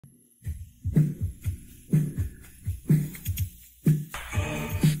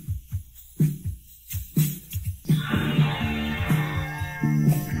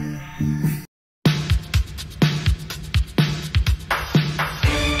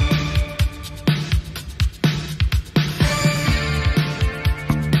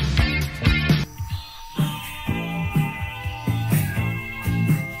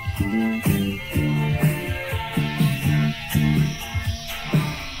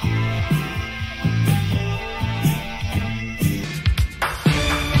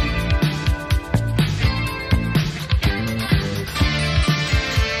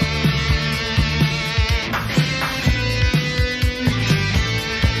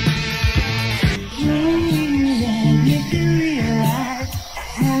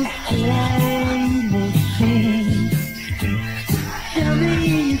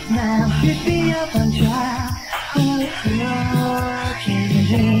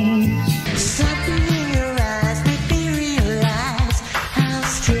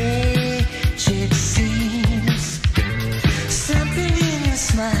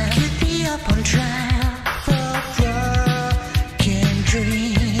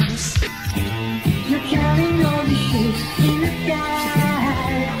dreams. You're counting all the ships in the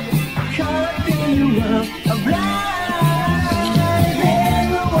sky, caught up in the world of life.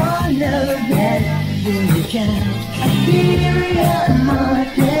 Everyone knows that you can. Ulterior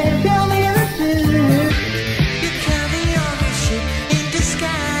motives, tell me the truth. You're counting on your ship in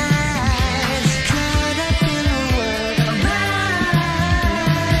disguise, caught up in the world of life.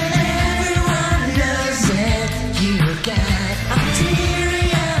 Everyone knows that you got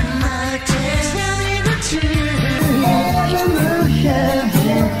ulterior motives. Tell me the truth. Emotions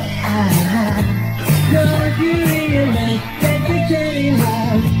that don't you realize that you're turning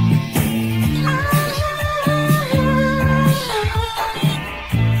love?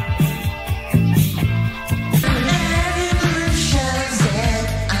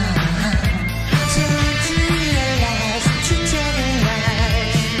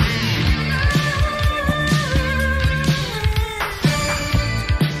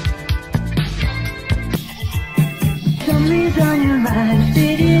 Something's on your mind,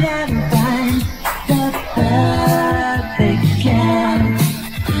 figure it out and find the perfect scam.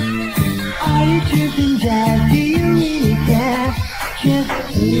 Are you tripping, Dad? Do you really care? Just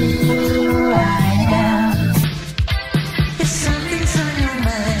who I am. If something's on your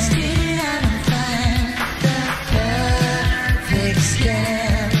mind, figure it out and find the perfect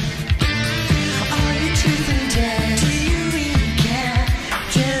scam. Are you tripping, Dad? Do you really care?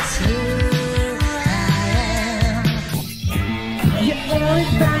 Just who I am. You're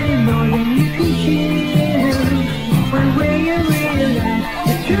always finding more than you can choose. When you realize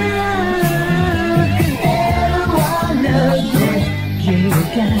the truth, 'cause everyone knows that you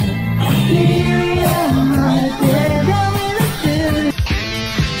got ulterior